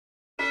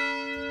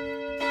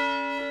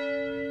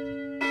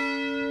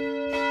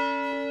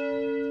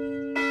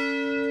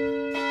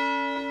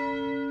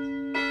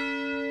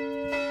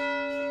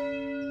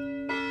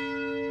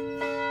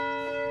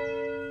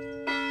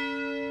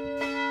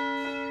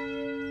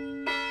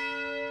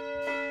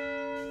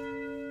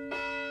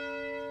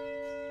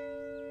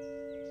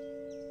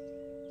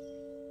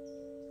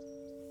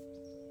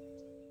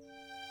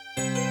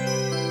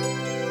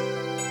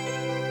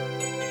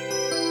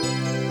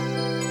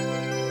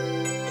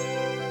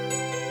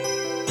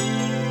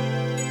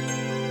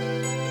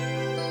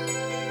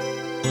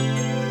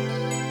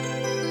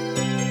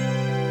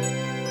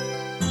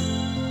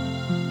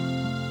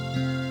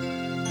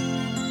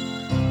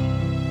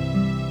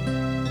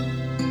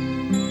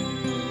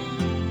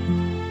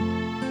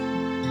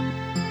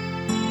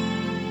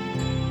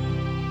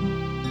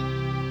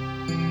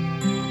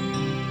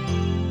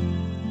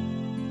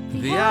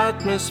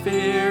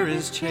atmosphere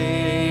is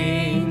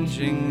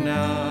changing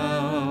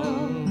now,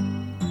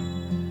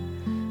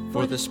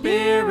 for the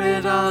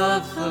Spirit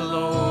of the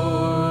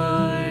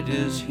Lord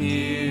is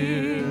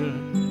here.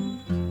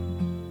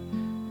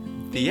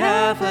 The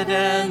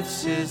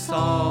evidence is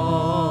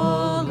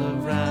all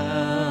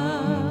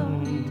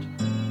around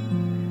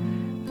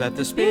that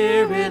the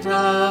Spirit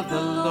of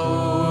the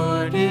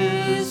Lord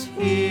is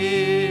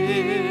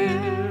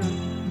here.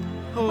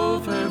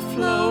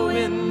 Overflow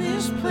in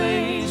this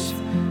place,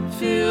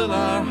 fill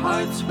our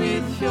hearts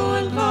with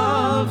your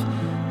love.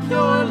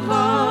 Your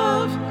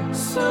love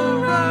surrounds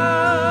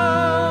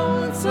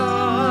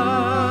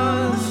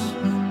us.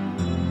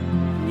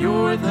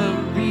 You're the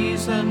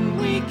reason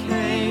we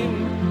came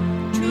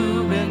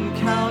to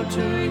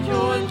encounter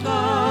your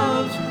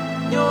love.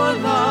 Your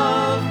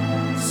love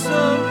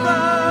surrounds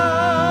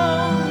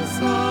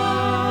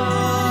us.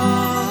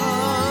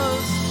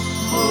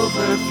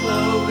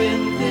 Overflow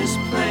in this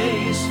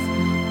place,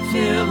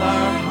 fill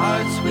our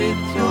hearts with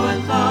your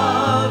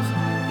love.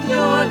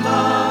 Your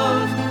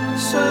love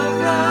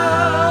surrounds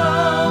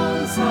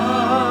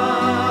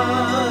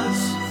us.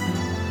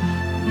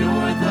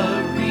 You're the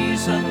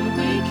reason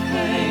we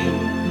came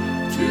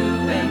to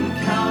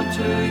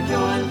encounter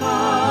your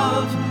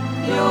love.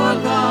 Your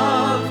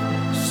love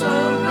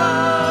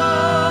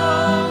surrounds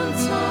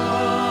us.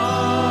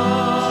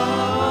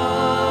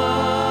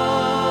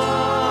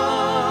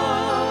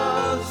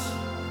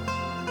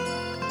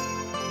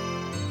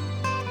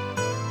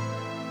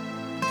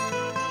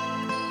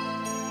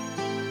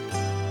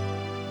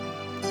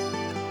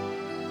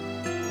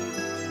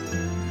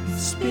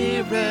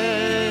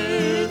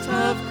 Spirit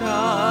of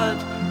God,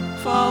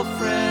 fall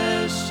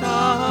fresh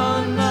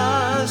on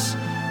us.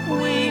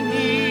 We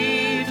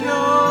need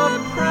your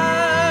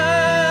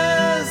presence.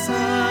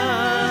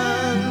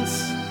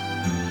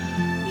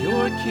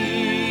 Your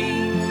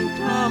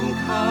kingdom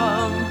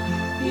come,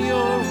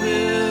 your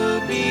will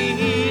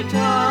be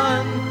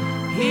done,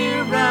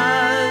 here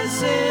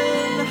as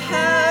in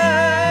heaven.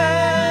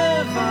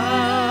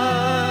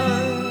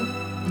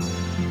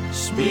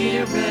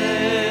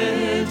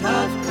 Spirit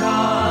of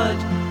God,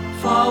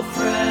 fall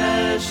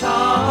fresh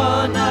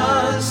on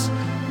us.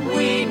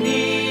 We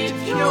need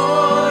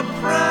your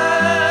presence.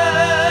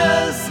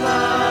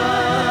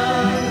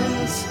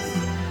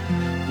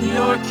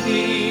 Your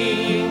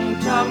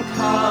kingdom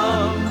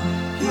come,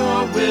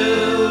 your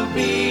will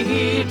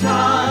be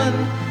done,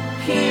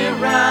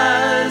 here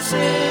as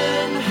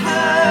in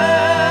heaven.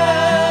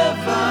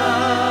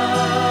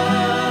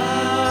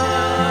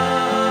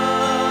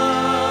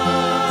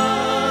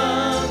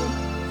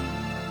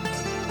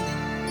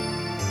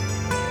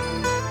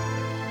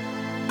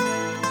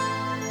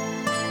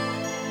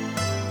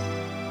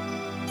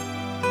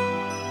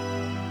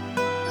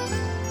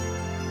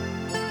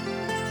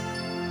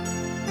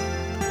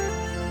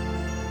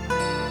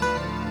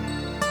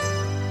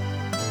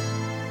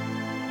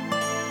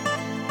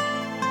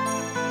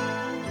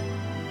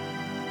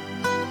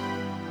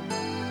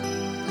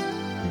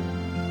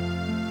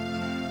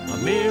 A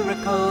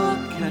miracle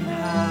can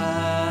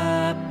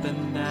happen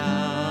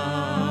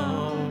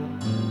now,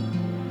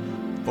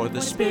 for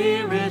the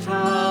Spirit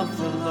of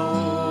the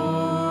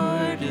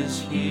Lord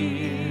is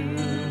here.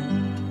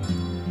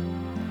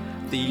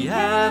 The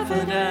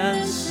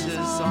evidence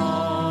is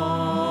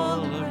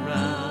all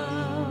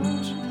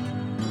around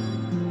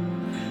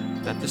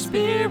that the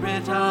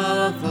Spirit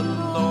of the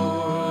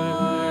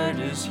Lord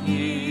is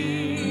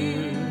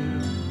here.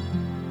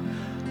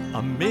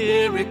 A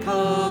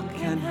miracle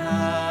can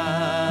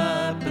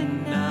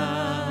happen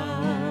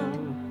now,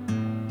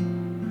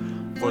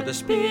 for the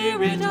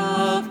Spirit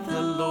of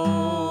the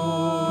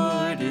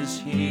Lord is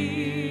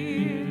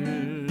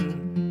here.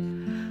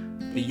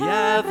 The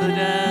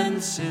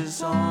evidence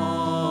is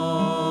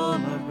all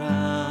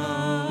around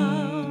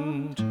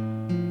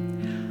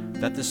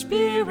that the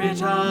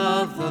Spirit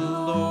of the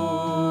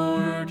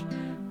Lord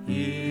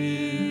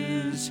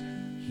is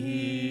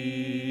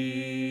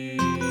here.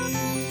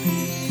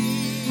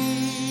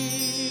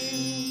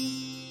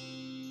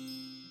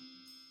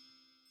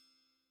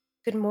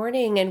 Good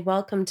morning and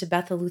welcome to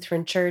Bethel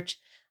Lutheran Church.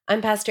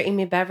 I'm Pastor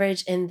Amy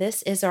Beveridge, and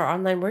this is our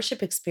online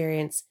worship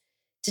experience.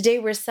 Today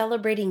we're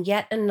celebrating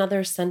yet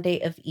another Sunday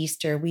of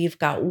Easter. We've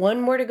got one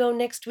more to go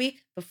next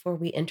week before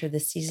we enter the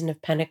season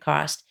of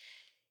Pentecost.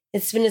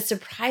 It's been a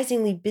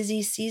surprisingly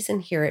busy season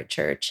here at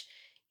church.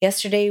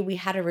 Yesterday we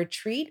had a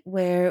retreat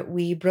where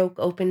we broke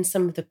open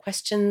some of the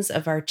questions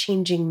of our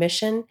changing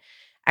mission.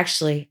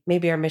 Actually,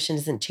 maybe our mission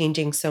isn't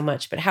changing so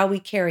much, but how we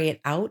carry it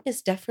out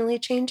is definitely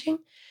changing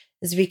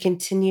as we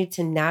continue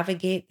to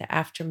navigate the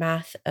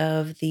aftermath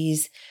of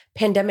these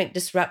pandemic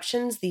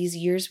disruptions, these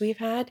years we've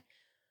had.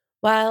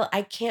 While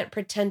I can't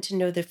pretend to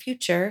know the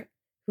future,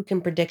 who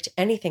can predict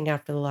anything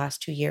after the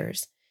last 2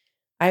 years?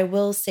 I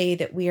will say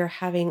that we are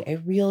having a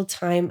real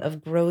time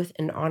of growth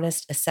and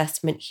honest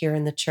assessment here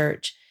in the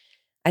church.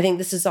 I think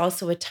this is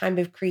also a time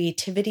of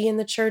creativity in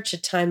the church,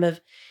 a time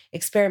of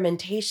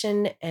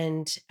experimentation,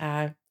 and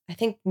I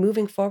think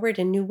moving forward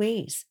in new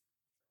ways.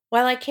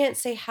 While I can't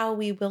say how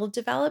we will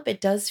develop, it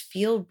does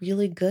feel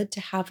really good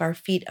to have our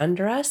feet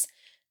under us.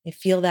 I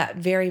feel that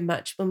very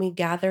much when we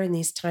gather in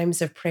these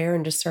times of prayer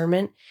and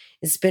discernment.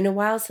 It's been a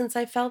while since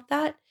I felt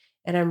that,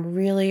 and I'm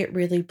really,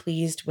 really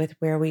pleased with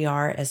where we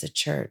are as a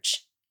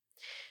church.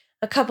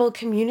 A couple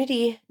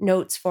community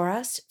notes for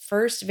us.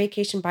 First,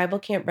 Vacation Bible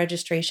Camp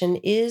registration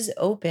is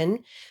open.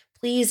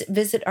 Please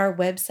visit our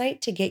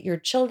website to get your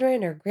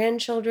children or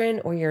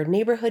grandchildren or your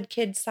neighborhood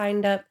kids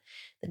signed up.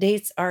 The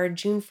dates are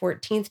June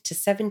 14th to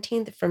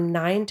 17th from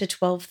 9 to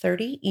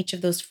 12:30 each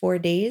of those 4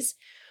 days.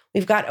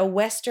 We've got a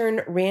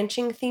Western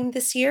ranching theme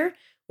this year,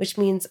 which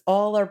means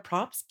all our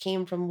props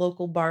came from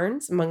local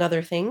barns, among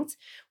other things.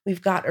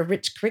 We've got a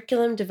rich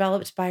curriculum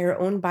developed by our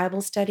own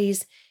Bible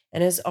studies,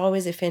 and as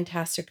always, a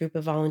fantastic group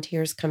of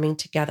volunteers coming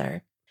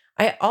together.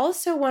 I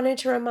also wanted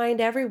to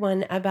remind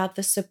everyone about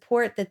the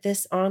support that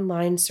this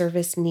online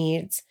service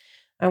needs.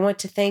 I want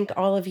to thank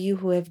all of you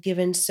who have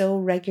given so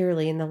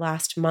regularly in the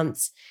last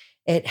months.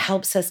 It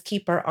helps us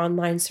keep our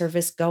online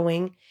service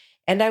going.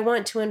 And I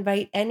want to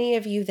invite any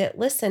of you that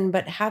listen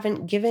but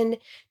haven't given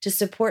to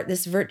support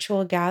this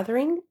virtual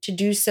gathering to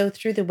do so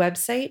through the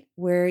website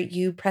where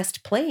you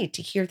pressed play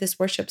to hear this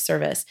worship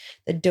service.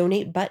 The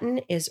donate button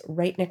is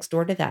right next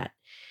door to that.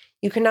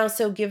 You can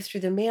also give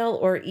through the mail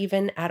or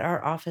even at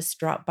our office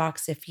drop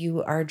box if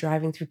you are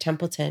driving through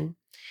Templeton.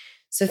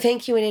 So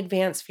thank you in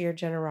advance for your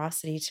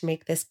generosity to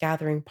make this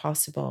gathering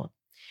possible.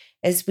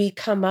 As we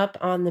come up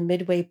on the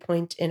midway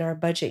point in our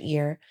budget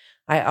year,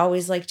 I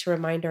always like to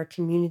remind our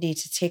community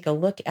to take a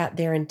look at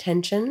their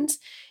intentions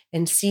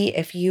and see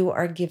if you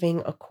are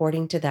giving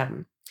according to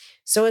them.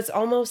 So it's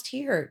almost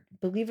here,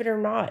 believe it or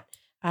not.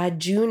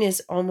 June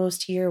is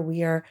almost here.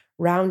 We are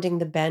rounding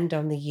the bend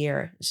on the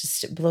year.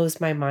 It blows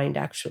my mind,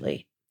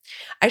 actually.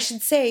 I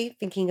should say,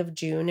 thinking of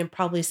June and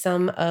probably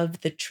some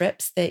of the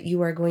trips that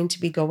you are going to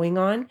be going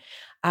on,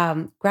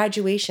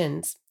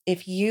 graduations.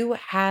 If you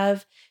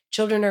have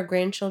children or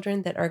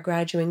grandchildren that are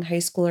graduating high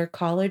school or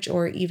college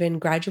or even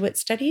graduate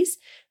studies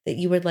that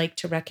you would like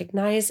to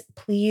recognize,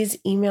 please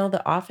email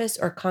the office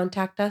or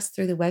contact us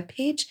through the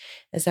webpage,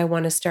 as I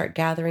want to start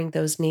gathering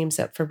those names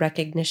up for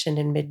recognition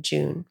in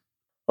mid-June.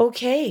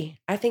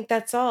 Okay, I think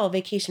that's all.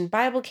 Vacation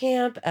Bible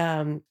Camp,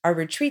 our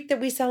retreat that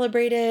we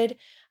celebrated,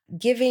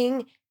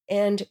 giving,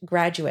 and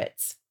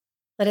graduates.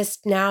 Let us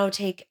now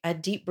take a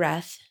deep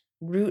breath,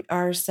 root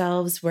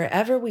ourselves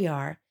wherever we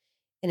are,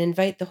 and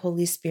invite the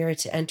Holy Spirit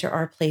to enter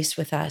our place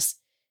with us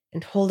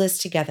and hold us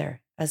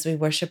together as we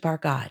worship our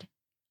God.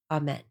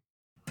 Amen.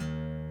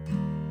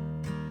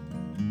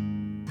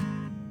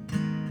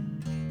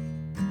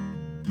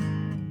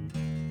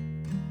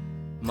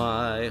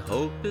 My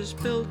hope is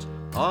built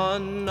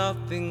on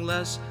nothing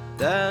less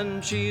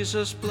than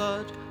Jesus'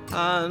 blood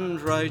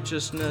and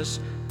righteousness.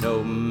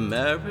 No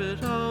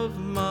merit of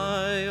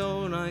my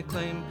own I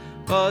claim,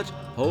 but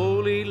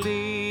wholly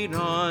lean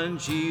on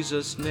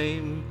Jesus'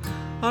 name.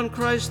 On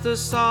Christ the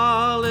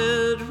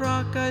solid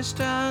rock I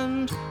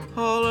stand,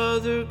 all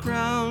other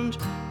ground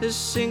is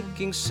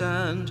sinking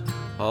sand,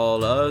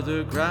 all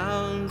other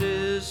ground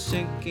is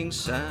sinking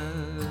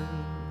sand.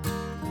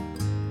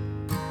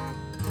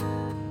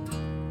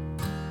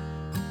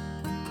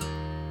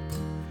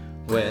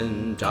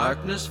 When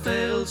darkness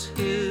veils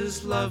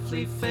his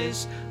lovely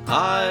face,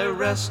 I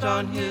rest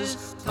on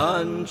his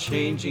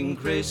unchanging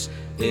grace.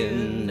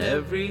 In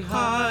every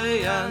high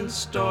and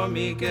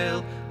stormy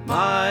gale,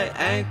 my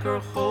anchor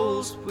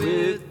holds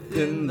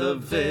within the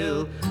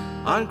veil.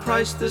 On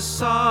Christ the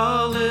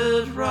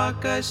solid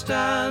rock I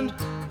stand,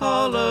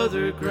 all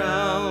other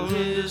ground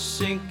is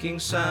sinking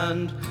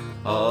sand,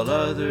 all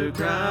other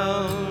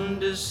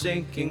ground is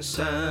sinking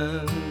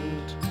sand.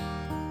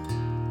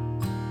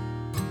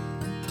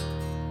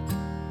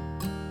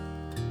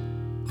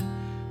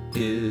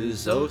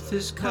 His oath,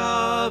 his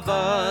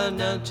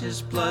covenant,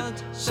 his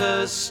blood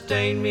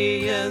sustain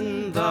me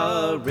in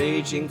the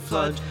raging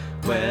flood.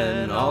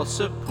 When all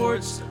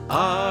supports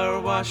are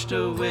washed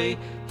away,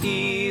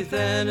 he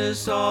then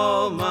is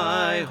all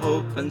my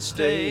hope and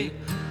stay.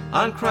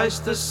 On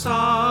Christ the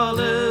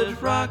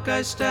solid rock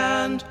I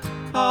stand,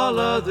 all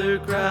other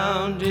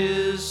ground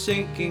is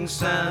sinking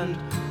sand,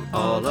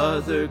 all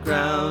other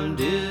ground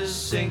is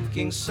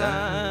sinking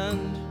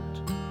sand.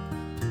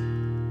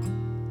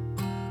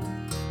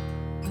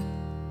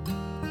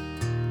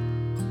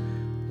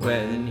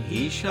 When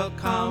he shall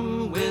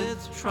come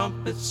with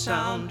trumpet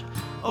sound,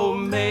 oh,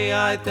 may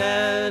I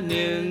then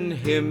in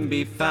him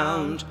be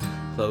found,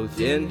 clothed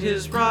in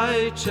his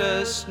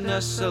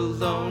righteousness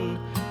alone,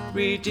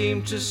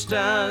 redeemed to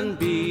stand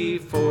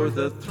before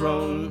the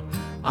throne.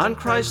 On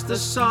Christ the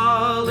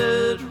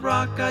solid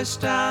rock I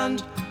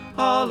stand,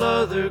 all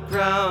other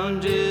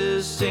ground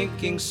is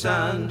sinking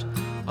sand,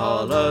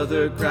 all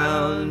other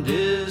ground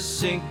is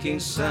sinking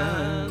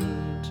sand.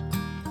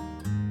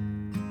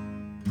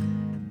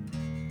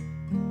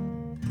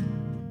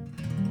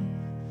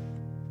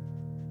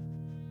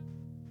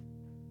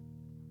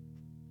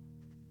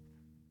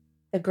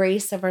 The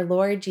grace of our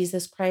Lord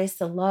Jesus Christ,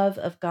 the love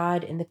of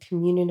God, and the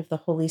communion of the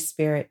Holy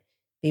Spirit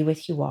be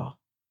with you all.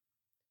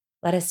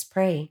 Let us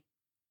pray.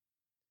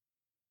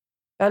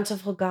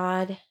 Bountiful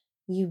God,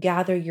 you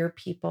gather your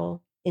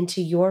people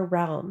into your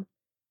realm.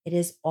 It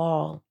is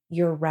all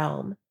your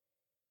realm.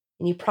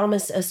 And you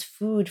promise us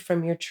food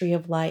from your tree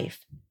of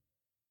life.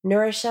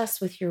 Nourish us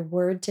with your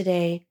word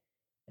today.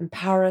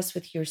 Empower us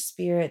with your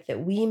spirit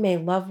that we may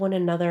love one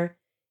another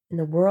in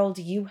the world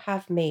you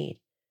have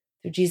made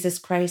through Jesus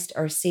Christ,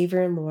 our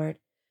Savior and Lord,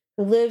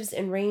 who lives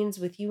and reigns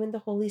with you in the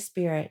Holy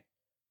Spirit,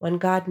 one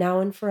God now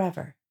and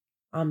forever.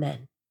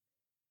 Amen.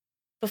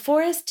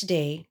 Before us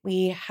today,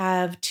 we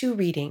have two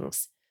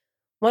readings.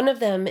 One of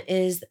them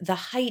is the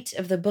height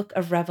of the book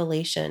of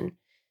Revelation,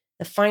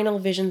 the final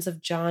visions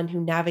of John,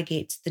 who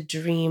navigates the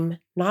dream,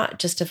 not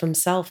just of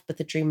himself, but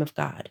the dream of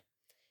God.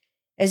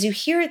 As you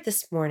hear it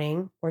this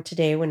morning or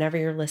today, whenever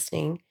you're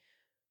listening,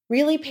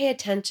 really pay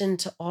attention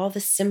to all the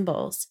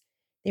symbols.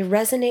 They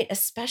resonate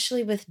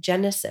especially with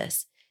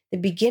Genesis, the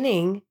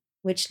beginning,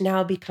 which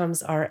now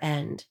becomes our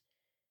end.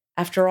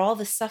 After all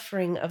the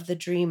suffering of the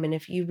dream, and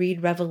if you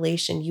read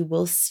Revelation, you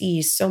will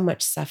see so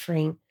much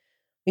suffering,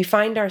 we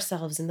find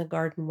ourselves in the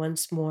garden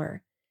once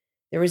more.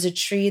 There is a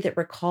tree that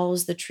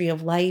recalls the tree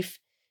of life.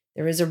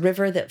 There is a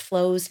river that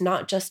flows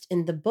not just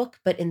in the book,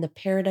 but in the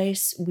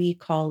paradise we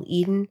call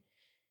Eden.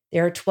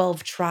 There are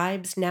 12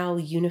 tribes now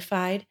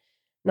unified,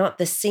 not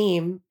the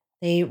same.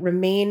 They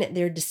remain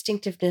their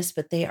distinctiveness,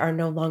 but they are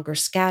no longer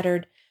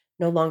scattered,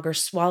 no longer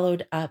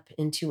swallowed up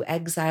into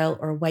exile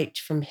or wiped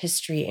from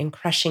history in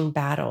crushing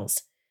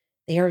battles.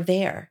 They are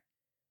there,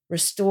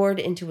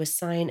 restored into a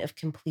sign of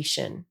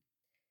completion.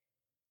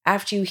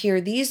 After you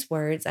hear these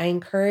words, I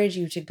encourage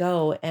you to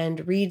go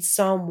and read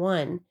Psalm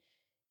 1.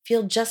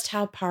 Feel just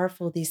how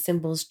powerful these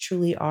symbols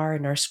truly are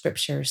in our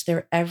scriptures.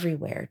 They're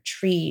everywhere: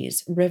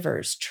 trees,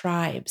 rivers,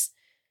 tribes.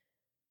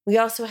 We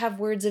also have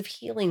words of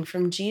healing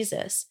from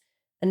Jesus,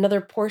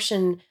 another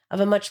portion of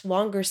a much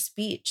longer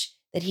speech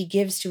that he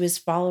gives to his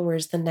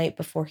followers the night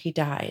before he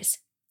dies.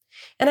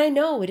 And I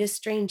know it is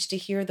strange to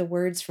hear the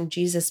words from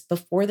Jesus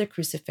before the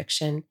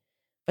crucifixion,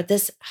 but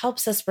this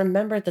helps us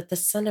remember that the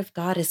Son of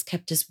God has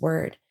kept his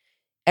word.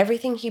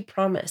 Everything he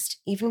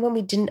promised, even when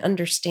we didn't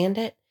understand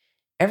it,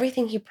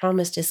 everything he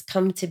promised has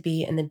come to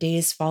be in the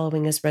days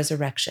following his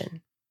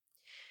resurrection.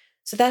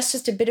 So that's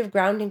just a bit of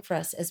grounding for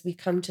us as we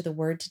come to the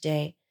word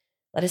today.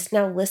 Let us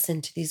now listen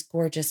to these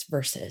gorgeous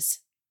verses.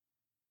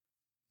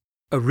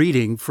 A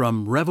reading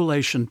from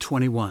Revelation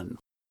 21.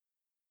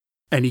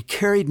 And he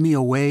carried me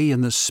away in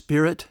the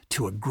Spirit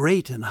to a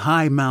great and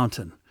high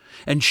mountain,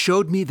 and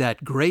showed me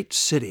that great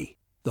city,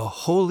 the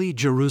holy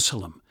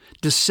Jerusalem,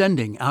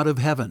 descending out of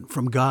heaven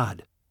from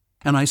God.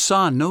 And I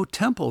saw no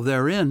temple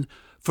therein,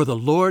 for the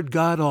Lord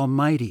God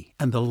Almighty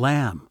and the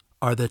Lamb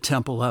are the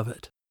temple of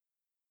it.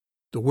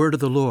 The word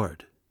of the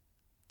Lord.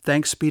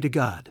 Thanks be to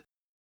God.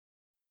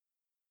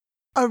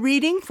 A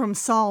reading from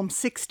Psalm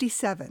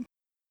 67.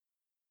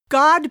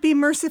 God be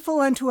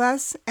merciful unto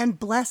us, and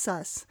bless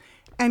us,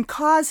 and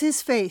cause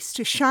his face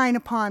to shine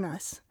upon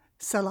us.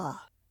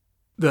 Selah.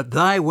 That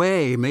thy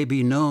way may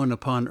be known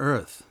upon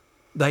earth,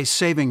 thy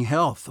saving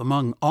health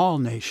among all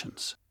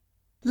nations.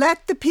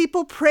 Let the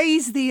people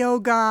praise thee, O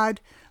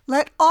God.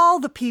 Let all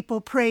the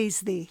people praise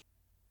thee.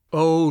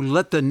 O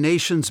let the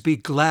nations be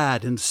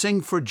glad and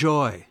sing for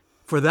joy,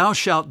 for thou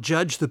shalt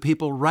judge the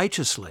people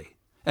righteously,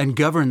 and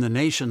govern the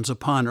nations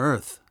upon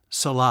earth.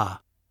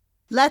 Selah.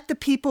 Let the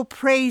people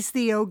praise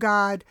thee, O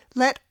God.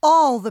 Let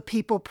all the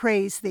people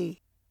praise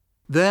thee.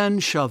 Then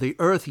shall the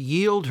earth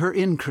yield her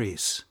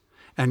increase,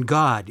 and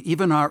God,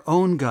 even our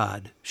own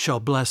God, shall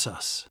bless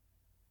us.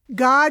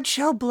 God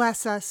shall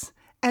bless us,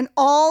 and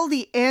all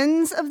the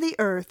ends of the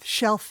earth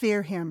shall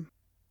fear him.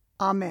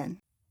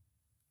 Amen.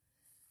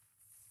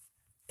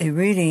 A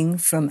reading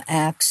from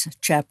Acts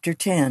chapter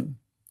 10.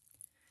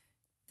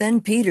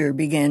 Then Peter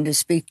began to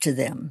speak to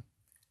them.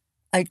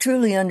 I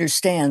truly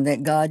understand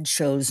that God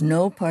shows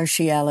no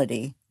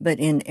partiality, but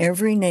in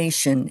every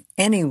nation,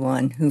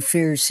 anyone who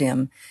fears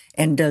him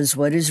and does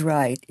what is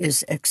right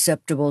is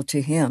acceptable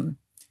to him.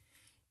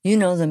 You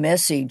know the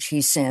message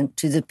he sent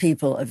to the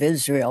people of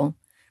Israel,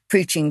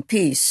 preaching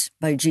peace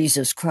by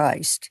Jesus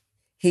Christ.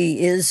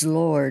 He is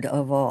Lord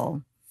of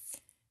all.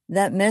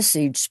 That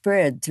message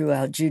spread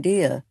throughout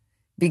Judea,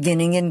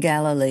 beginning in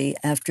Galilee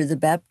after the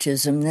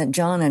baptism that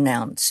John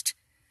announced.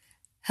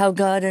 How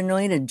God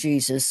anointed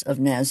Jesus of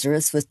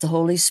Nazareth with the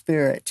Holy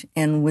Spirit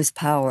and with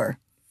power.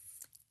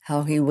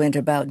 How he went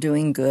about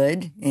doing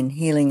good and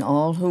healing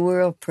all who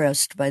were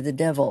oppressed by the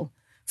devil,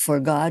 for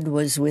God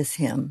was with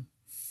him.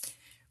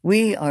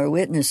 We are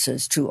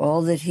witnesses to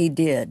all that he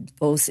did,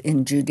 both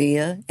in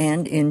Judea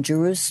and in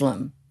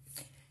Jerusalem.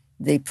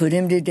 They put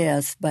him to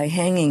death by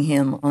hanging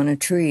him on a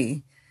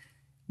tree,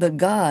 but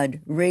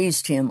God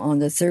raised him on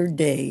the third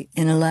day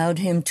and allowed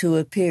him to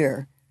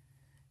appear,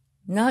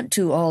 not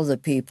to all the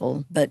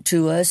people, but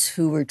to us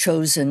who were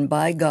chosen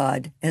by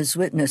God as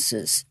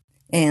witnesses,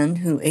 and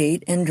who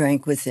ate and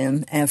drank with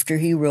him after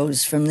he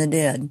rose from the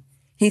dead.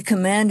 He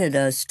commanded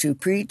us to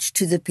preach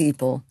to the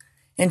people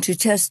and to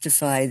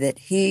testify that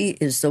he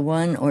is the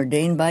one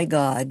ordained by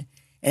God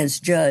as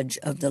judge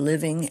of the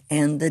living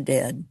and the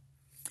dead.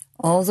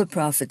 All the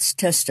prophets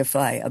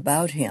testify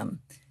about him,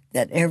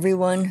 that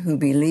everyone who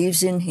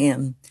believes in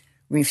him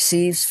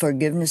receives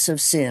forgiveness of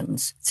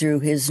sins through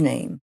his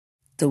name.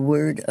 The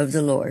word of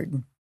the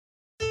Lord.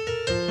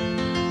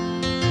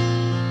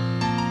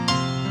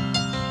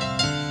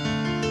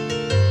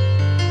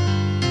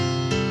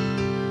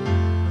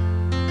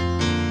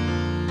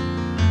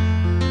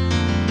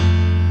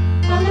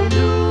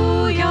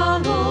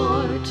 Hallelujah,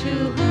 Lord, to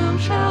whom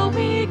shall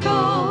we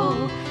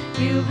go?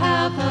 You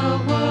have the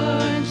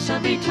words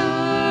of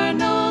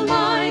eternal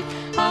life.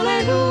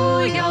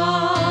 Hallelujah.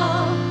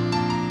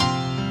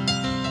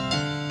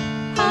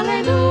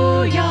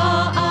 Hallelujah,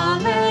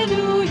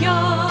 Alleluia,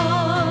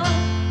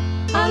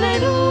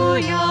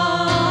 Alleluia,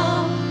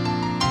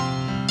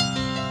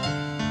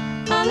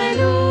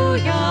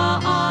 Alleluia,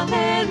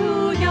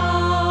 Alleluia.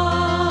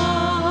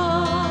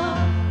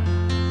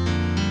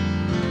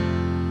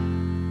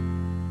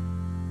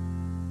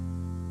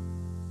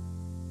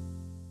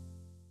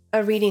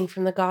 A reading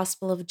from the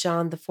Gospel of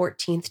John, the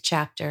 14th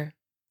chapter.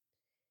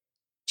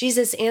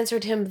 Jesus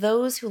answered him,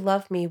 "Those who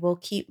love me will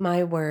keep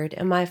my word,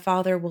 and my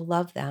Father will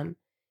love them,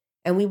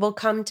 and we will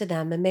come to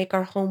them and make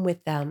our home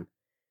with them.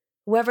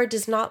 Whoever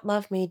does not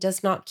love me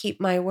does not keep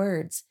my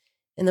words,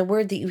 and the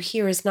word that you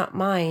hear is not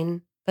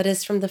mine, but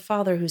is from the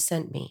Father who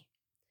sent me.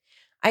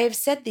 I have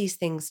said these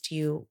things to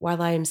you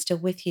while I am still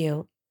with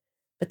you,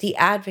 but the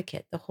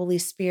Advocate, the Holy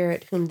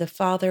Spirit, whom the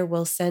Father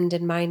will send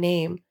in my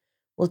name,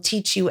 will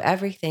teach you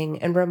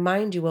everything and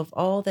remind you of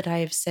all that I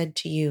have said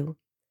to you.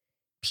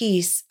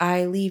 Peace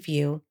I leave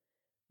you,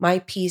 my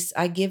peace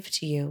I give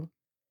to you.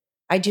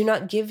 I do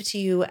not give to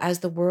you as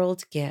the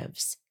world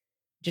gives.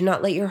 Do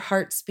not let your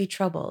hearts be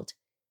troubled,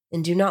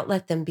 and do not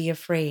let them be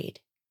afraid.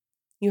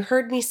 You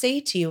heard me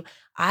say to you,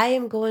 I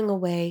am going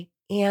away,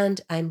 and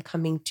I am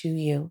coming to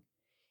you.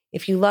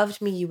 If you loved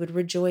me, you would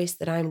rejoice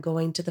that I am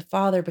going to the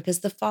Father,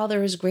 because the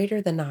Father is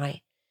greater than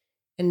I.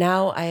 And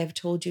now I have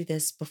told you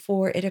this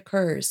before it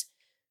occurs,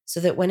 so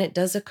that when it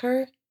does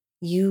occur,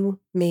 you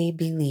may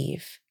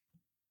believe."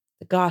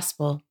 The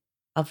Gospel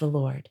of the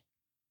Lord.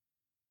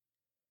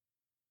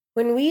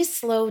 When we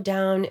slow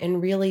down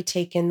and really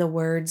take in the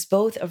words,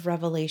 both of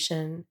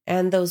Revelation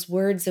and those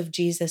words of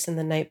Jesus in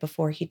the night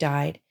before he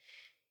died,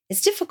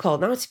 it's difficult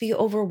not to be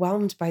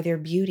overwhelmed by their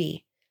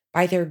beauty,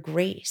 by their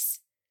grace.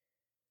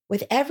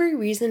 With every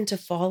reason to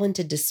fall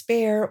into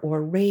despair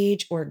or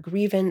rage or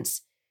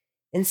grievance,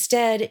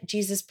 instead,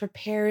 Jesus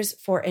prepares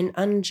for an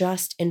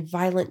unjust and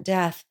violent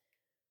death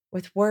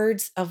with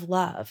words of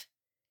love.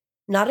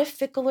 Not a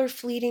fickle or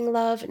fleeting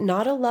love,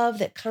 not a love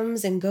that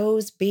comes and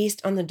goes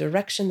based on the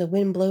direction the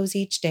wind blows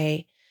each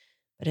day,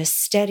 but a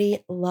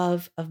steady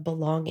love of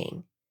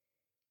belonging.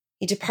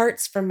 He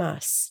departs from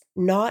us,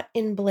 not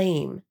in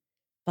blame,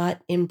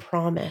 but in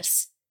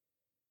promise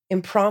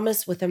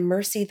with a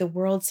mercy the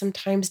world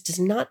sometimes does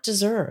not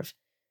deserve,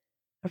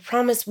 a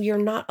promise we are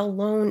not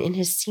alone in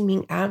his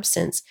seeming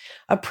absence,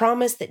 a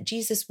promise that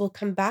Jesus will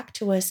come back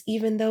to us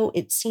even though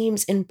it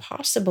seems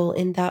impossible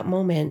in that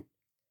moment.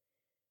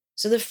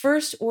 So the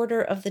first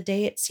order of the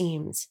day, it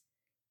seems,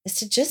 is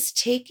to just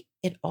take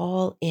it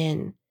all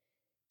in.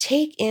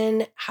 Take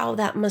in how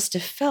that must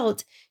have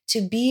felt to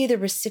be the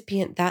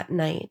recipient that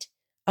night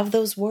of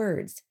those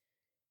words.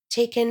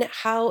 Take in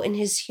how in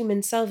his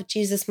human self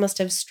Jesus must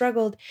have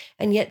struggled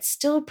and yet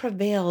still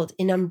prevailed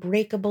in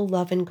unbreakable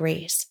love and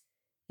grace,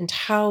 and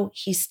how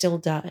he still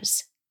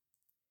does.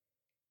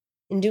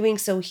 In doing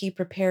so, he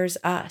prepares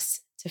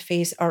us to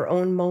face our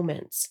own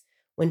moments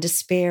when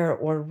despair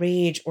or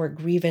rage or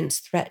grievance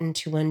threaten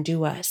to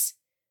undo us.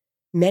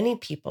 Many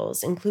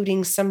peoples,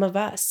 including some of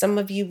us, some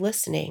of you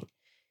listening,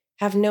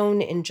 have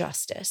known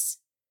injustice.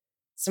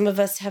 Some of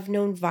us have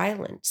known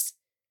violence.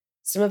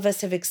 Some of us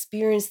have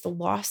experienced the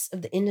loss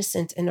of the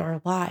innocent in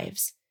our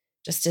lives,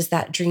 just as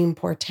that dream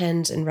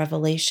portends in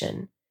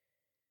Revelation.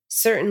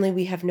 Certainly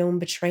we have known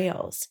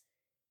betrayals,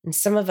 and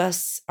some of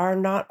us are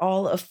not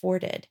all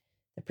afforded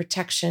the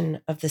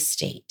protection of the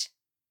state.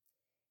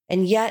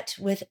 And yet,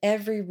 with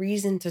every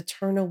reason to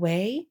turn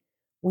away,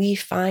 we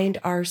find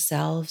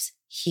ourselves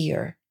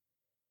here.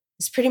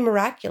 It's pretty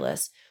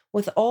miraculous.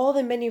 With all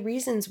the many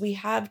reasons we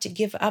have to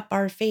give up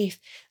our faith,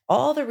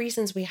 all the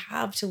reasons we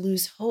have to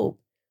lose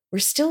hope, we're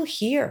still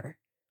here.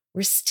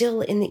 We're still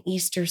in the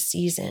Easter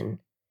season,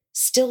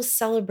 still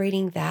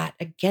celebrating that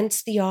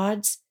against the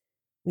odds,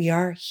 we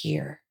are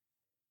here.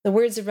 The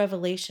words of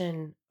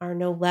Revelation are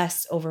no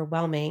less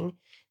overwhelming.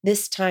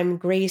 This time,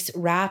 grace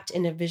wrapped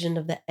in a vision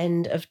of the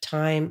end of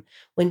time,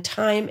 when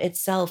time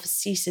itself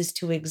ceases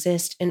to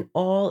exist and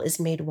all is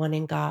made one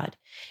in God.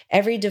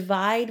 Every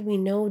divide we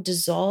know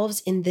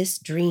dissolves in this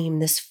dream,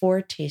 this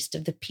foretaste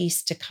of the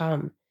peace to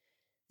come.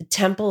 The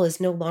temple is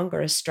no longer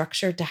a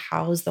structure to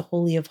house the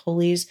Holy of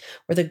Holies,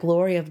 where the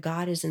glory of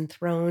God is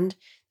enthroned.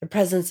 The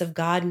presence of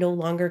God no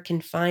longer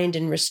confined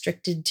and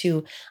restricted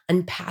to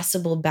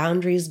unpassable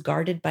boundaries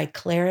guarded by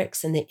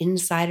clerics and the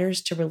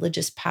insiders to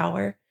religious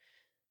power,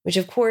 which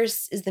of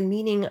course is the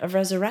meaning of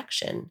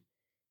resurrection.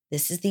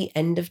 This is the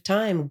end of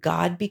time,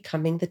 God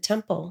becoming the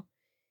temple.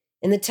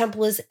 And the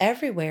temple is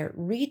everywhere,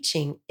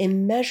 reaching,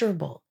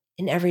 immeasurable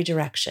in every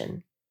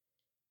direction.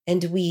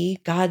 and we,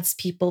 God's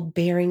people,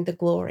 bearing the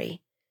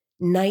glory.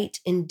 Night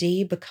and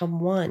day become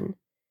one.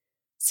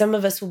 Some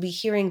of us will be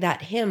hearing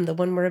that hymn, the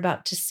one we're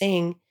about to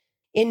sing.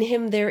 In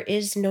him there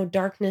is no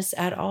darkness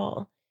at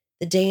all.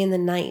 The day and the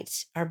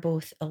night are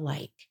both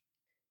alike.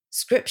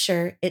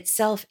 Scripture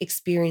itself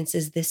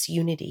experiences this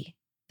unity.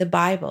 The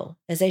Bible,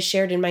 as I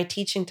shared in my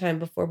teaching time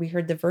before we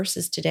heard the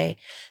verses today,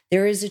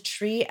 there is a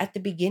tree at the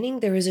beginning,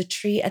 there is a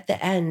tree at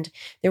the end.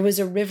 There was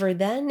a river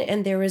then,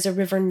 and there is a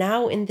river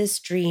now in this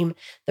dream,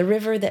 the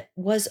river that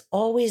was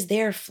always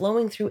there,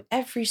 flowing through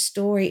every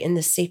story in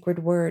the sacred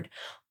word,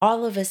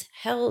 all of us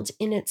held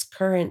in its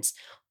currents,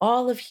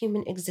 all of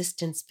human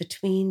existence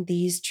between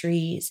these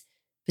trees,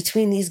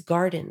 between these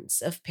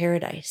gardens of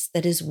paradise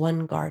that is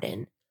one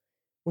garden.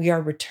 We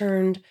are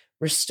returned,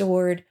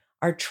 restored,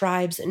 our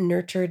tribes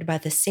nurtured by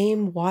the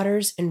same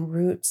waters and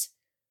roots.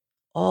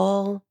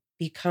 All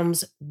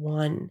becomes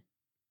one.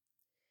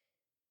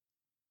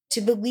 To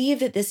believe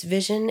that this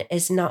vision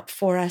is not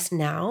for us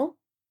now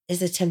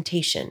is a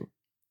temptation.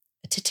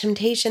 It's a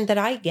temptation that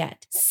I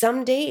get.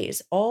 Some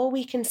days, all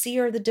we can see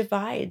are the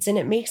divides, and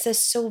it makes us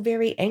so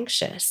very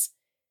anxious.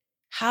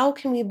 How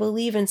can we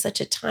believe in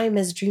such a time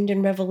as dreamed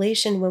in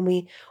Revelation when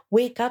we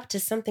wake up to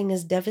something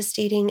as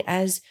devastating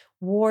as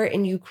war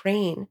in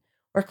Ukraine,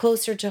 or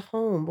closer to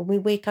home when we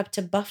wake up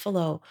to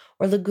Buffalo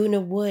or Laguna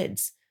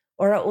Woods,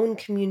 or our own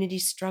community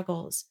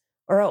struggles,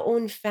 or our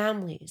own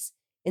families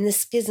in the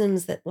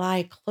schisms that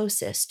lie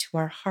closest to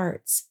our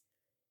hearts?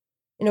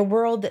 In a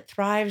world that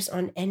thrives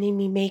on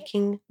enemy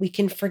making, we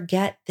can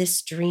forget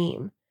this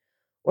dream,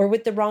 or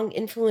with the wrong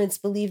influence,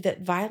 believe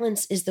that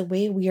violence is the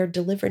way we are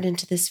delivered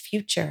into this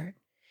future.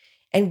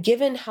 And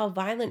given how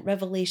violent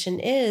Revelation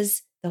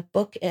is, the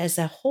book as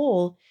a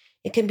whole,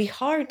 it can be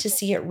hard to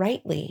see it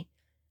rightly.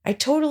 I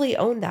totally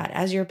own that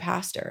as your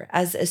pastor,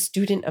 as a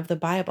student of the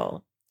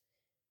Bible.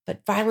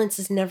 But violence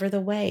is never the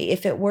way.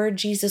 If it were,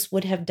 Jesus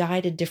would have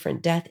died a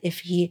different death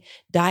if he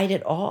died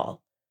at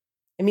all.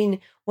 I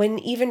mean, when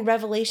even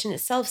Revelation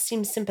itself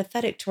seems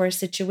sympathetic to our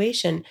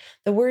situation,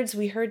 the words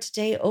we heard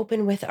today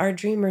open with our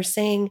dreamer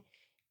saying,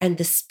 "And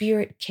the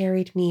Spirit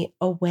carried me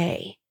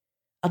away,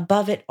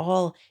 above it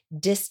all,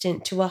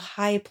 distant to a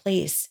high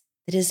place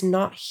that is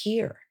not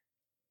here."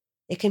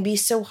 It can be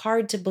so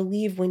hard to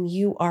believe when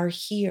you are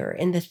here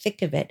in the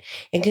thick of it.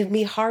 It can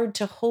be hard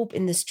to hope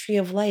in this tree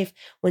of life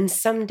when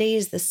some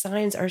days the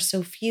signs are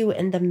so few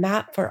and the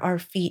map for our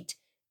feet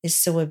is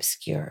so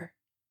obscure.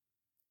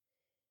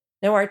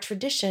 Now, our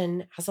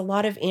tradition has a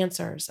lot of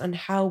answers on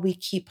how we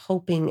keep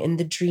hoping in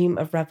the dream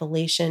of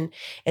Revelation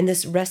and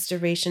this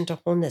restoration to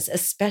wholeness,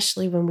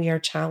 especially when we are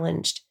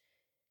challenged.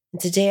 And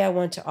today I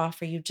want to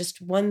offer you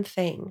just one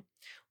thing,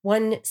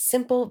 one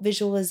simple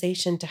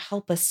visualization to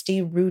help us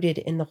stay rooted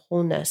in the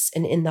wholeness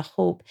and in the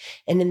hope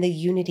and in the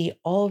unity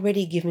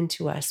already given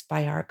to us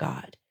by our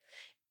God.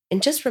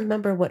 And just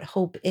remember what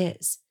hope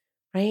is,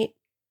 right?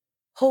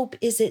 Hope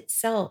is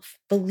itself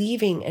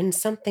believing in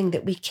something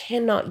that we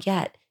cannot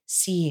yet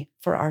see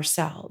for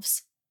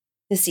ourselves.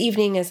 This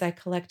evening, as I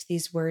collect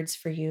these words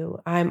for you,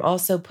 I'm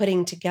also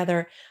putting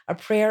together a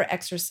prayer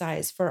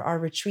exercise for our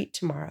retreat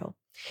tomorrow.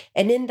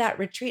 And in that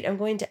retreat, I'm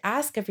going to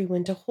ask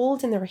everyone to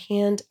hold in their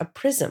hand a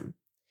prism.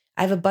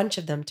 I have a bunch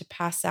of them to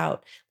pass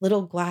out,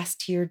 little glass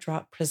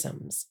teardrop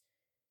prisms.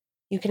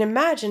 You can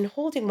imagine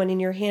holding one in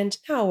your hand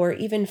now, or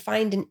even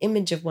find an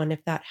image of one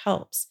if that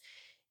helps.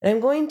 And I'm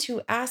going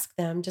to ask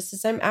them, just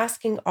as I'm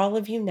asking all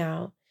of you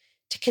now,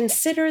 to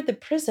consider the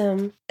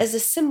prism as a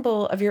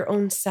symbol of your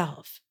own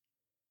self.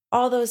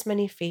 All those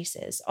many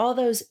faces, all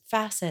those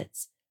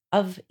facets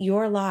of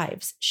your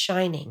lives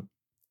shining.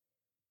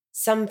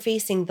 Some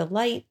facing the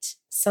light,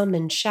 some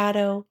in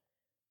shadow,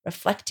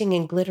 reflecting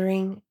and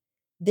glittering.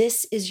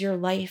 This is your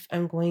life,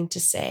 I'm going to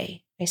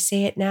say. I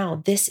say it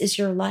now. This is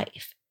your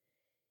life.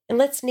 And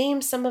let's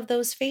name some of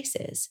those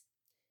faces.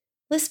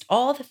 List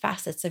all the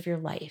facets of your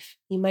life.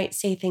 You might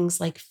say things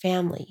like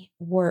family,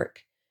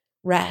 work,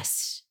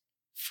 rest,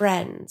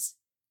 friends,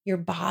 your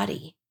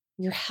body,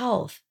 your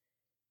health,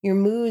 your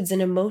moods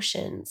and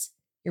emotions,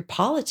 your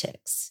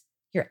politics,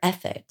 your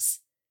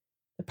ethics,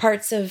 the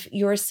parts of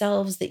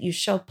yourselves that you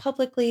show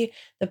publicly,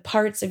 the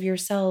parts of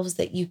yourselves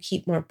that you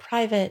keep more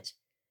private.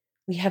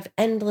 We have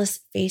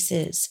endless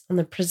faces on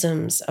the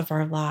prisms of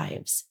our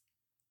lives.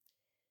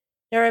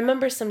 Now, I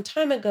remember some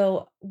time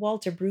ago,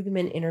 Walter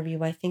Brueggemann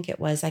interview, I think it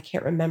was, I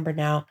can't remember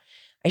now.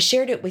 I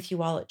shared it with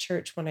you all at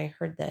church when I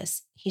heard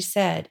this. He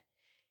said,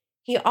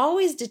 he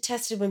always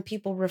detested when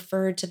people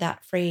referred to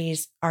that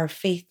phrase, our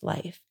faith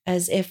life,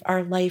 as if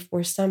our life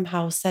were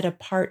somehow set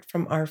apart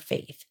from our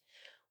faith,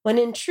 when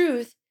in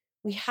truth,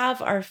 we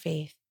have our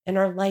faith and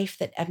our life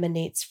that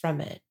emanates from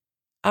it.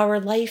 Our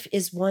life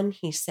is one,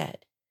 he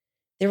said.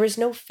 There is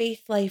no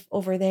faith life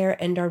over there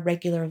and our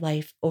regular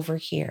life over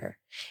here.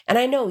 And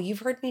I know you've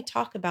heard me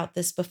talk about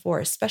this before,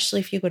 especially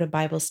if you go to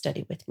Bible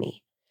study with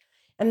me.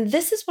 And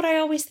this is what I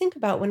always think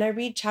about when I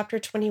read chapter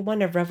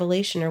 21 of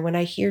Revelation, or when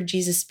I hear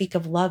Jesus speak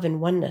of love and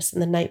oneness in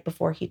the night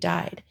before he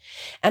died.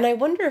 And I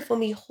wonder if when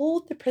we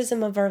hold the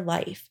prism of our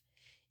life,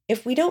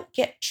 if we don't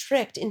get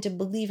tricked into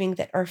believing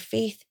that our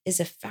faith is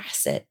a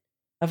facet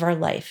of our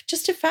life,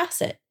 just a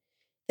facet,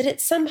 that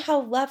it's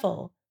somehow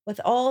level with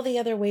all the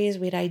other ways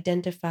we'd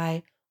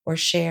identify or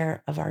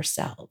share of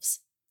ourselves.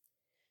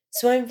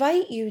 So I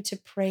invite you to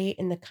pray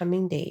in the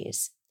coming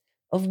days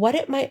of what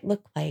it might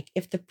look like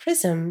if the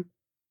prism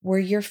were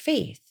your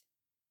faith,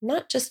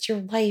 not just your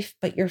life,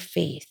 but your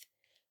faith.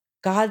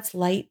 God's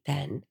light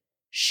then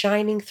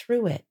shining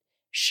through it,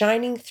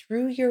 shining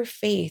through your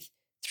faith,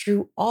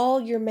 through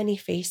all your many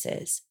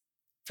faces.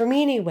 For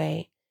me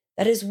anyway,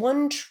 that is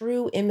one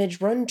true image,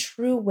 one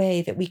true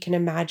way that we can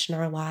imagine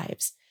our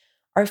lives.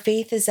 Our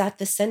faith is at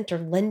the center,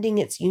 lending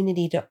its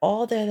unity to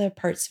all the other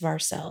parts of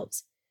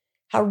ourselves.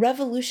 How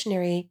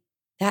revolutionary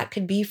that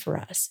could be for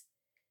us.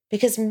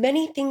 Because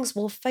many things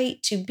will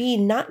fight to be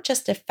not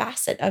just a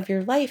facet of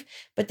your life,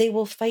 but they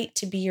will fight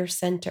to be your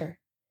center.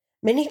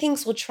 Many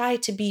things will try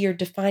to be your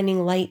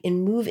defining light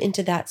and move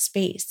into that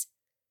space.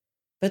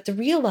 But the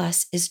real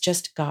us is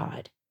just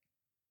God.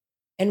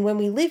 And when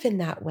we live in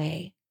that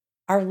way,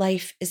 our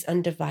life is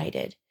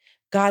undivided.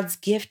 God's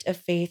gift of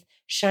faith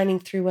shining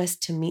through us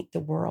to meet the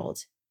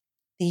world.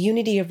 The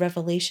unity of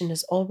revelation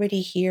is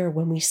already here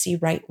when we see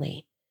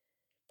rightly.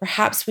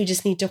 Perhaps we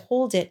just need to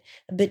hold it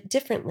a bit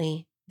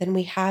differently than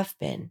we have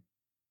been.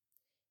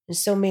 And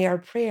so may our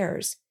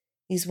prayers,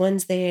 these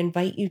ones they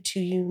invite you to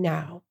you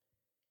now,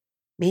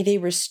 may they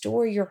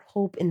restore your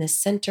hope in the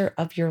center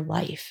of your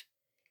life.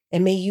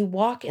 And may you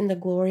walk in the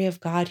glory of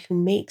God who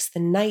makes the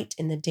night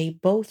and the day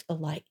both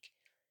alike.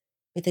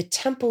 May the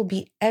temple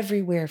be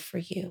everywhere for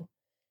you,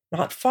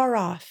 not far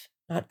off,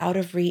 not out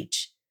of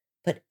reach,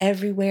 but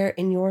everywhere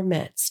in your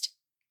midst.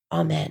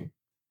 Amen.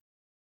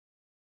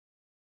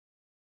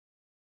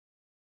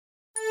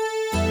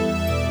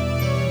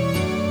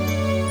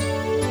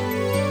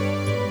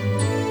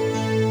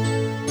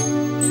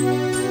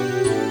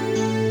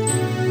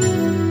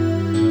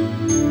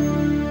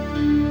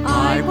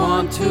 I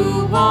want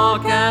to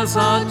walk as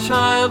a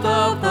child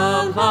of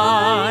the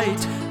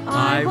light.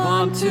 I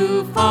want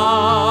to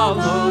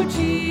follow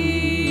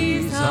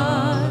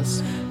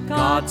Jesus.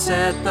 God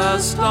set the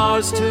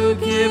stars to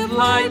give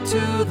light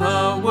to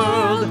the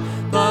world.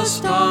 The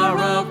star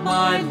of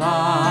my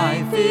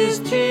life is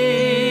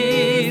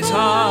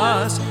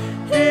Jesus.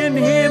 In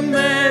him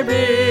there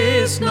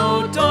is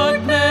no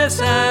darkness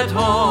at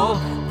all.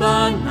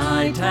 The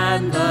night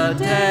and the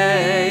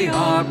day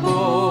are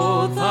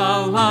both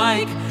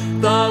alike.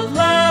 The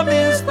Lamb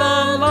is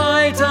the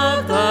light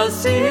of the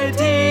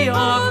city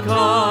of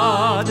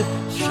God.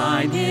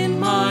 Shine in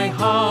my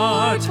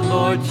heart,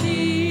 Lord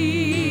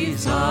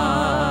Jesus.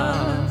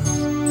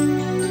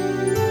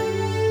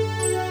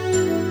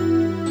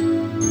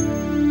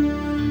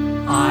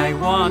 I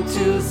want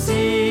to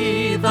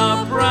see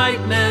the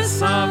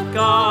brightness of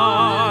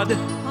God.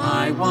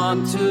 I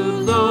want to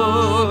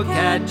look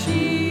at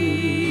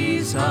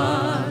Jesus.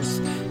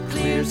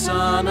 Clear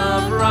sun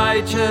of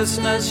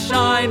righteousness,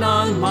 shine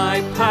on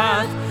my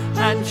path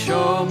and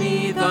show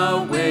me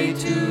the way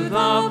to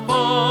the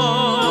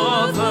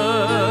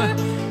Father.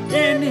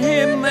 In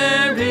him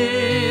there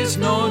is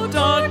no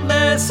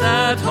darkness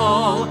at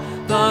all.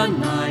 The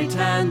night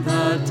and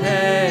the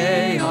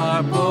day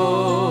are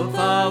both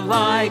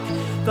alike.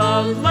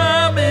 The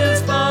Lamb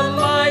is the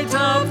light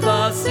of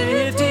the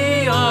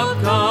city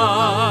of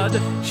God.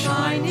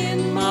 Shine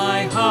in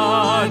my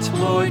heart,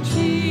 Lord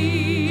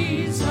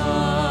Jesus.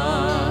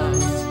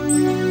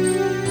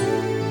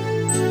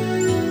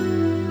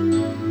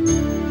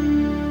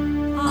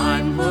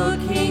 I'm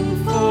looking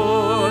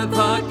for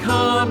the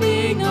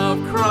coming of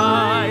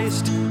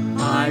Christ.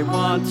 I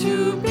want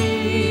to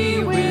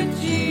be with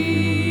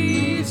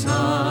Jesus.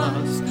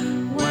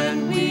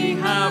 When we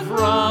have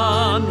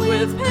run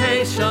with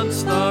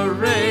patience the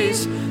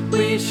race,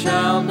 we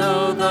shall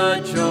know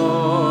the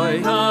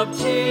joy of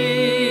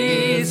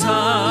Jesus.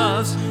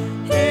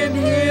 In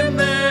him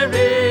there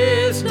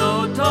is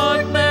no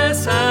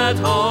darkness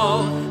at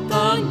all.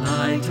 The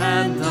night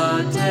and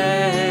the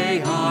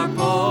day are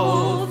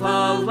both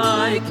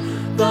alike.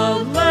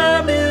 The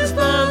Lamb is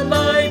the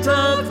light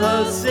of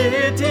the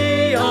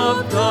city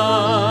of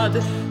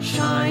God.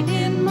 Shine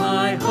in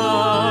my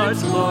heart,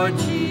 Lord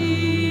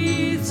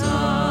Jesus.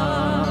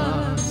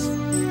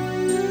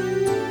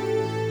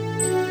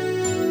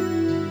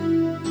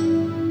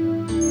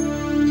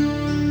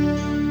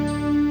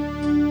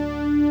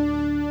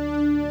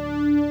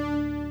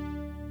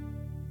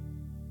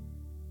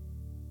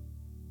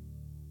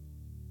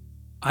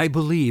 I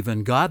believe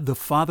in God the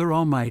Father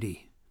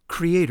Almighty,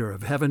 creator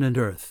of heaven and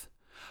earth.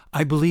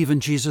 I believe in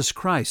Jesus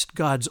Christ,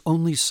 God's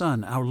only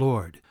Son, our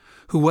Lord,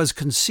 who was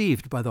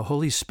conceived by the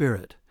Holy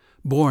Spirit,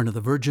 born of the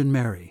Virgin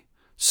Mary,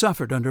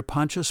 suffered under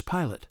Pontius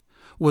Pilate,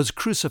 was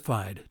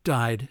crucified,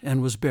 died,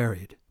 and was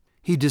buried.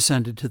 He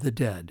descended to the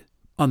dead.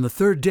 On the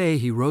third day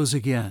he rose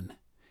again.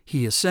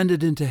 He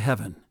ascended into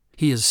heaven.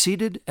 He is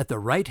seated at the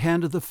right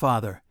hand of the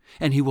Father,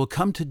 and he will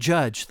come to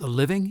judge the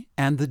living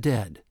and the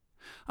dead.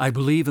 I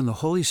believe in the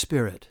Holy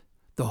Spirit,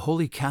 the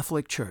Holy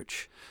Catholic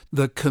Church,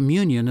 the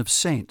communion of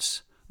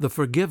saints, the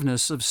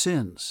forgiveness of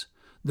sins,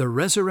 the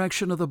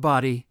resurrection of the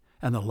body,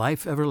 and the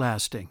life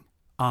everlasting.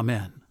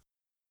 Amen.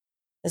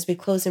 As we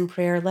close in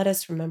prayer, let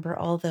us remember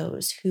all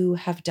those who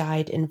have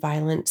died in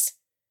violence.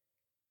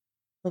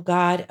 O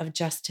God of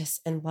justice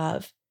and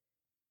love,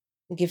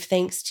 we give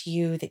thanks to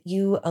you that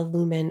you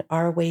illumine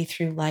our way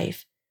through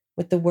life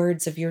with the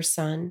words of your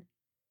Son.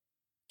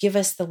 Give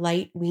us the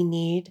light we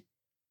need,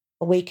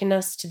 awaken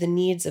us to the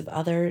needs of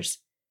others,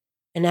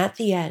 and at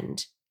the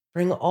end,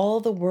 bring all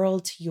the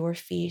world to your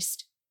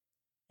feast.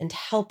 And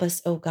help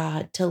us, O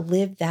God, to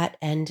live that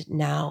end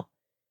now.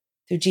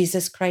 Through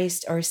Jesus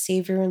Christ, our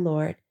Savior and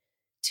Lord,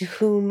 to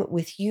whom,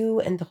 with you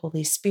and the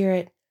Holy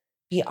Spirit,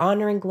 be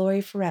honor and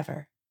glory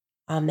forever.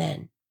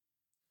 Amen.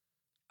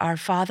 Our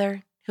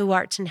Father, who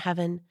art in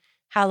heaven,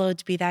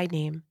 hallowed be thy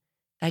name.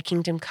 Thy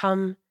kingdom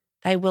come,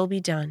 thy will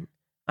be done,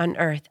 on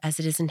earth as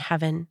it is in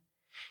heaven.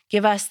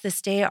 Give us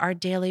this day our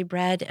daily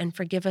bread, and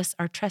forgive us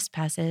our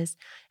trespasses,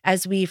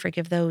 as we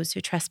forgive those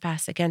who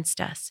trespass against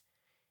us.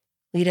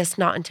 Lead us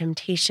not into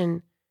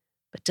temptation,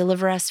 but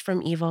deliver us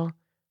from evil.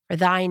 For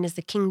thine is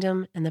the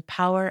kingdom, and the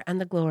power,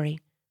 and the glory,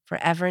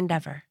 forever and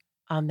ever.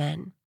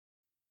 Amen.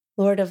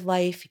 Lord of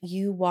life,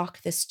 you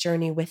walk this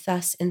journey with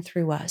us and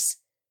through us.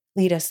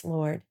 Lead us,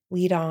 Lord.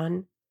 Lead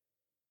on.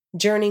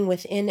 Journeying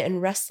within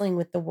and wrestling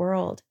with the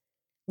world.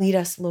 Lead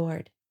us,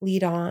 Lord.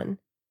 Lead on.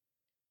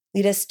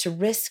 Lead us to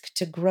risk,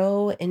 to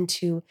grow, and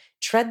to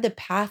tread the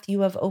path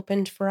you have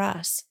opened for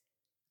us.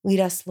 Lead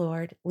us,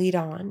 Lord. Lead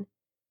on.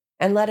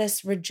 And let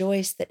us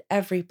rejoice that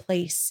every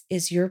place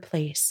is your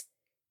place.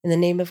 In the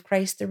name of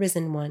Christ, the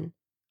risen one.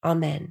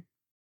 Amen.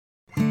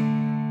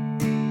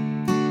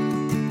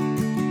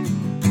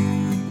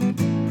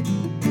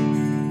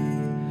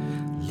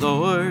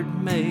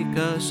 Lord, make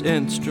us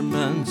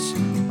instruments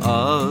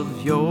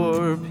of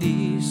your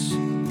peace.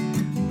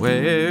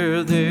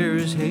 Where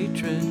there's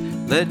hatred,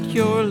 let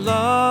your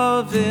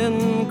love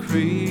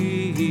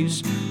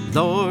increase.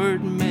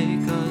 Lord,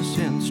 make us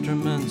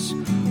instruments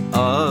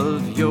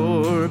of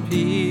your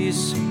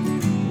peace.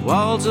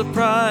 Walls of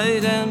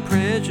pride and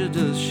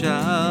prejudice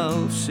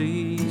shall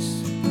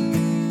cease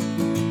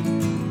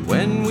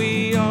when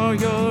we are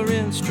your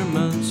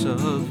instruments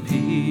of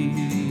peace.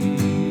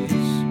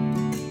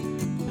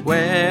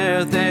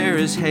 Where there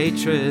is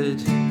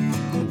hatred,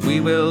 we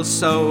will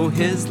sow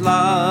his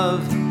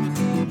love.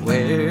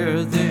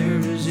 Where there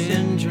is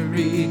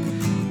injury,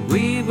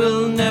 we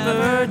will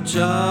never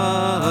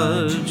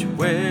judge.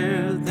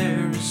 Where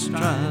there is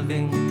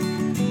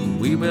striving,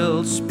 we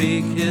will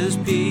speak his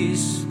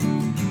peace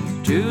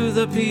to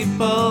the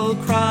people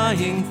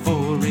crying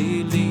for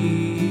release.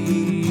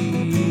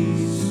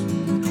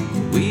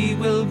 We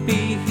will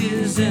be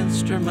his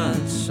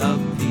instruments of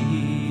peace.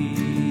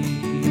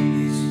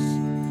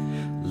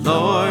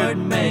 Lord,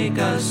 make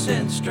us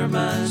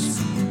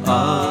instruments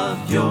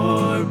of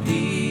your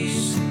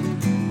peace.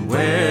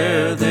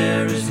 Where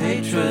there is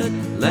hatred,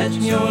 let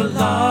your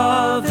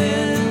love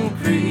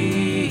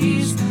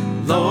increase.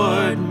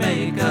 Lord,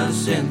 make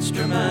us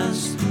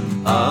instruments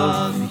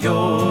of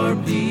your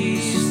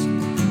peace.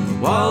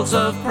 Walls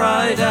of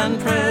pride and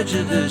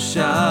prejudice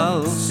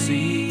shall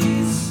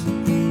cease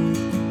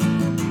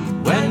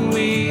when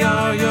we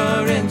are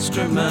your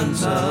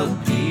instruments of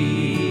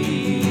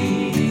peace.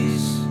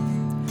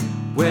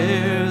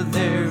 Where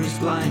there is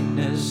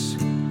blindness,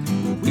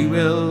 we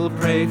will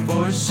pray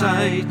for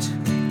sight.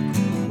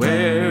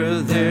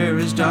 Where there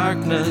is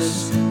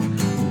darkness,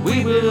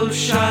 we will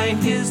shine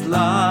his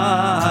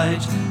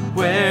light.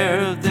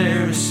 Where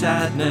there is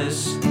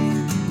sadness,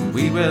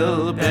 we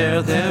will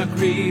bear their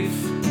grief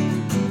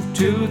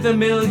to the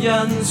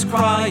millions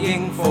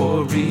crying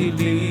for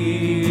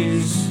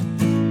release.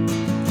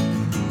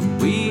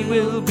 We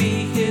will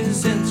be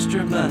his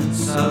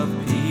instruments of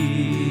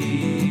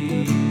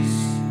peace.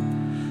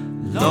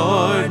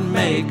 Lord,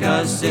 make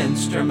us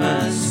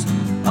instruments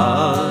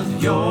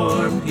of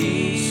your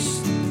peace.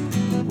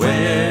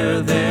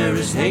 Where there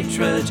is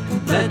hatred,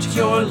 let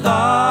your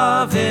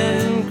love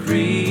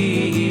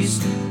increase.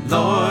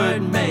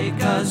 Lord,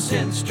 make us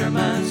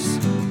instruments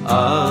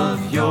of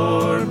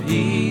your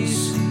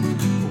peace.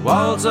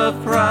 Walls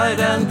of pride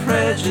and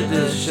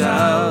prejudice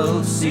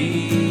shall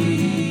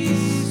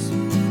cease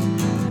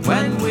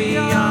when we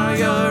are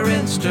your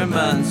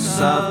instruments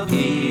of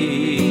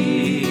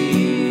peace.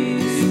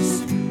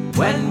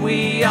 When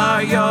we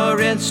are your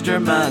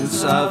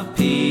instruments of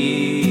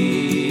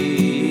peace.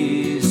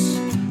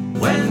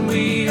 When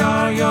we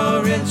are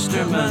your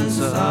instruments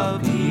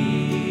of peace.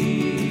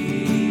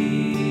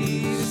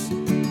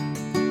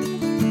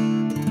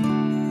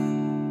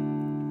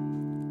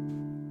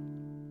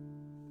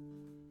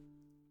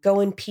 Go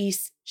in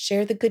peace,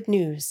 share the good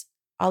news.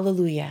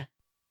 Alleluia.